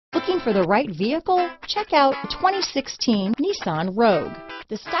Looking for the right vehicle? Check out 2016 Nissan Rogue.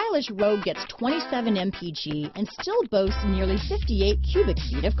 The stylish Rogue gets 27 mpg and still boasts nearly 58 cubic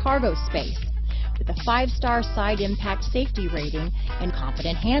feet of cargo space. With a 5-star side impact safety rating and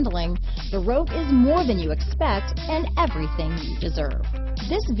confident handling, the Rogue is more than you expect and everything you deserve.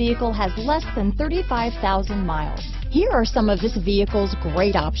 This vehicle has less than 35,000 miles. Here are some of this vehicle's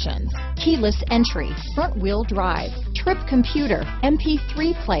great options: keyless entry, front-wheel drive, trip computer,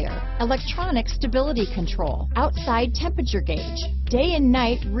 MP3 player, electronic stability control, outside temperature gauge, day and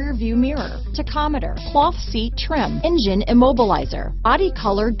night rear view mirror, tachometer, cloth seat trim, engine immobilizer, body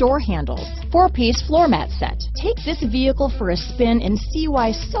color door handles, 4-piece floor mat set. Take this vehicle for a spin and see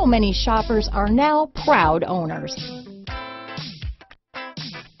why so many shoppers are now proud owners.